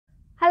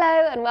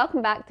and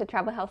welcome back to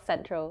Travel Health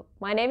Central.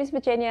 My name is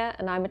Virginia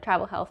and I'm a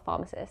travel health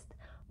pharmacist.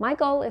 My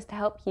goal is to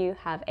help you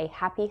have a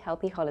happy,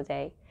 healthy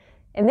holiday.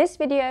 In this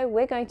video,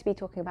 we're going to be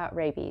talking about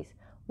rabies,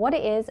 what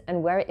it is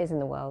and where it is in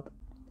the world.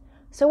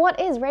 So what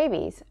is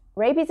rabies?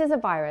 Rabies is a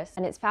virus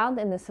and it's found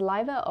in the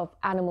saliva of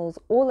animals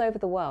all over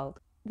the world.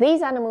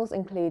 These animals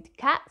include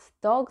cats,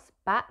 dogs,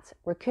 bats,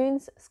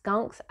 raccoons,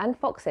 skunks and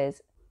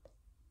foxes.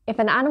 If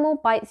an animal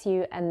bites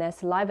you and their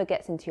saliva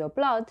gets into your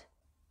blood,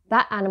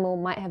 that animal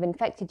might have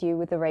infected you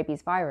with the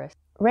rabies virus.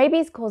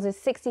 Rabies causes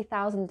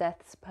 60,000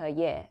 deaths per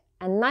year,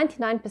 and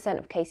 99%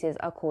 of cases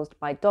are caused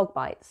by dog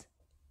bites.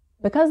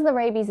 Because the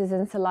rabies is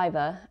in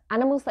saliva,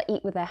 animals that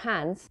eat with their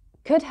hands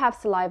could have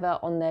saliva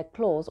on their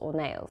claws or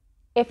nails.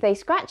 If they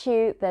scratch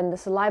you, then the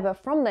saliva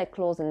from their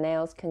claws and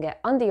nails can get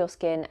under your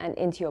skin and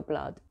into your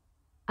blood.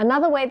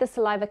 Another way the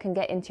saliva can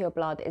get into your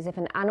blood is if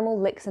an animal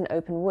licks an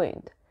open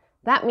wound.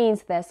 That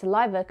means their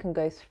saliva can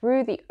go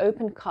through the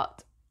open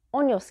cut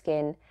on your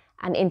skin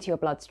and into your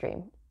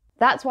bloodstream.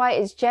 That's why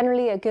it's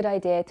generally a good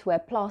idea to wear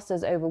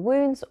plasters over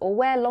wounds or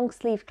wear long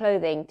sleeve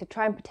clothing to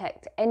try and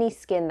protect any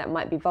skin that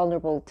might be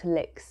vulnerable to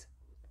licks.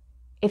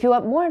 If you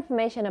want more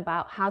information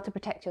about how to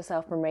protect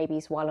yourself from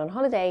rabies while on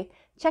holiday,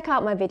 check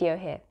out my video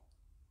here.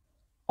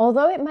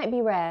 Although it might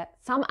be rare,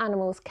 some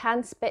animals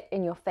can spit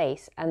in your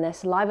face and their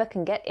saliva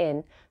can get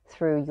in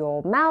through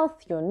your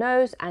mouth, your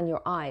nose and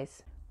your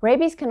eyes.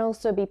 Rabies can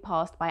also be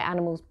passed by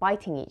animals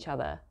biting each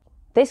other.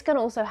 This can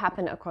also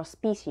happen across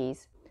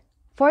species.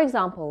 For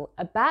example,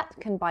 a bat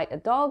can bite a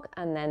dog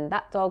and then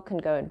that dog can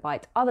go and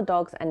bite other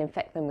dogs and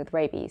infect them with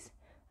rabies.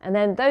 And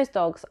then those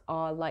dogs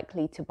are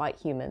likely to bite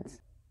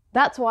humans.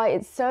 That's why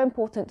it's so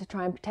important to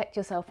try and protect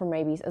yourself from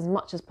rabies as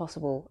much as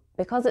possible.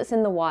 Because it's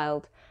in the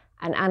wild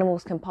and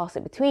animals can pass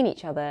it between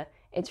each other,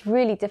 it's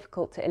really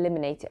difficult to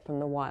eliminate it from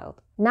the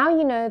wild. Now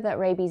you know that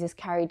rabies is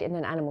carried in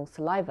an animal's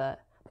saliva,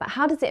 but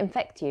how does it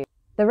infect you?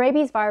 The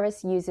rabies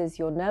virus uses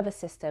your nervous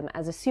system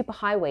as a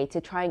superhighway to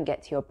try and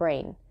get to your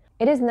brain.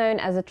 It is known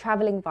as a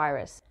traveling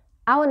virus.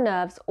 Our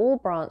nerves all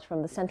branch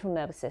from the central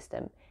nervous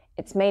system.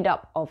 It's made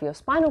up of your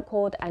spinal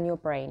cord and your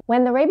brain.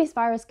 When the rabies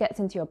virus gets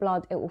into your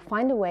blood, it will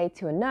find a way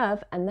to a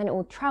nerve and then it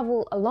will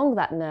travel along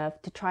that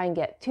nerve to try and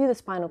get to the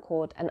spinal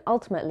cord and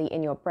ultimately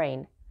in your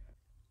brain.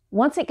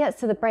 Once it gets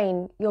to the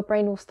brain, your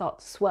brain will start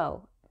to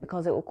swell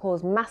because it will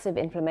cause massive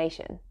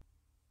inflammation.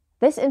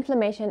 This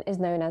inflammation is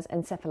known as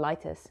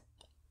encephalitis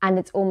and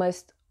it's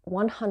almost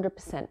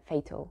 100%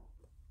 fatal.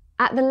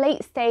 At the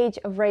late stage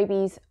of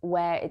rabies,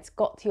 where it's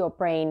got to your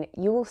brain,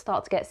 you will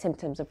start to get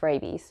symptoms of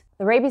rabies.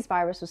 The rabies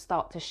virus will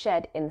start to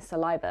shed in the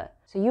saliva,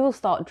 so you will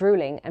start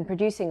drooling and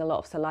producing a lot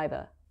of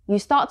saliva. You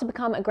start to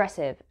become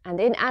aggressive, and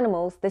in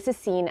animals, this is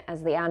seen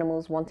as the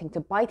animals wanting to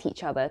bite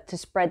each other to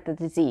spread the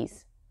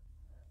disease.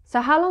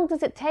 So how long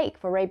does it take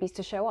for rabies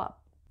to show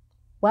up?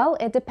 Well,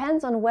 it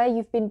depends on where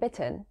you've been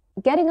bitten.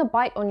 Getting a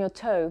bite on your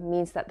toe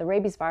means that the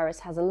rabies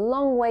virus has a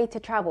long way to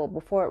travel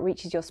before it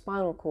reaches your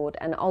spinal cord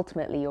and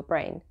ultimately your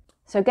brain.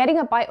 So getting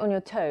a bite on your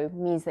toe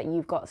means that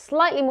you've got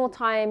slightly more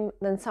time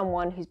than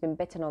someone who's been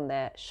bitten on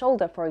their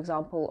shoulder, for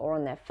example, or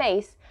on their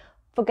face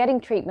for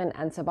getting treatment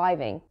and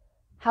surviving.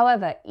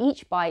 However,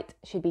 each bite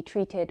should be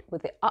treated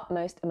with the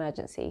utmost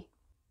emergency.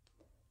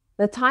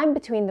 The time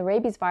between the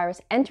rabies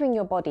virus entering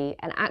your body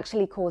and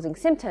actually causing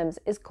symptoms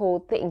is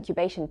called the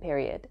incubation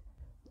period.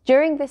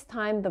 During this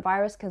time, the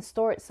virus can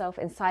store itself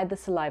inside the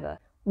saliva,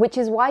 which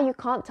is why you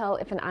can't tell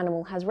if an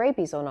animal has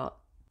rabies or not.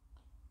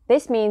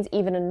 This means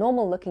even a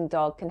normal-looking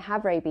dog can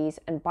have rabies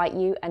and bite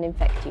you and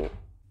infect you.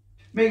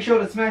 Make sure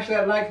to smash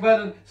that like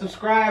button,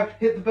 subscribe,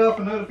 hit the bell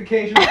for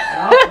notifications, and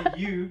I'll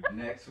see you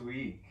next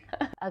week.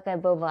 Okay,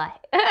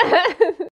 bye-bye.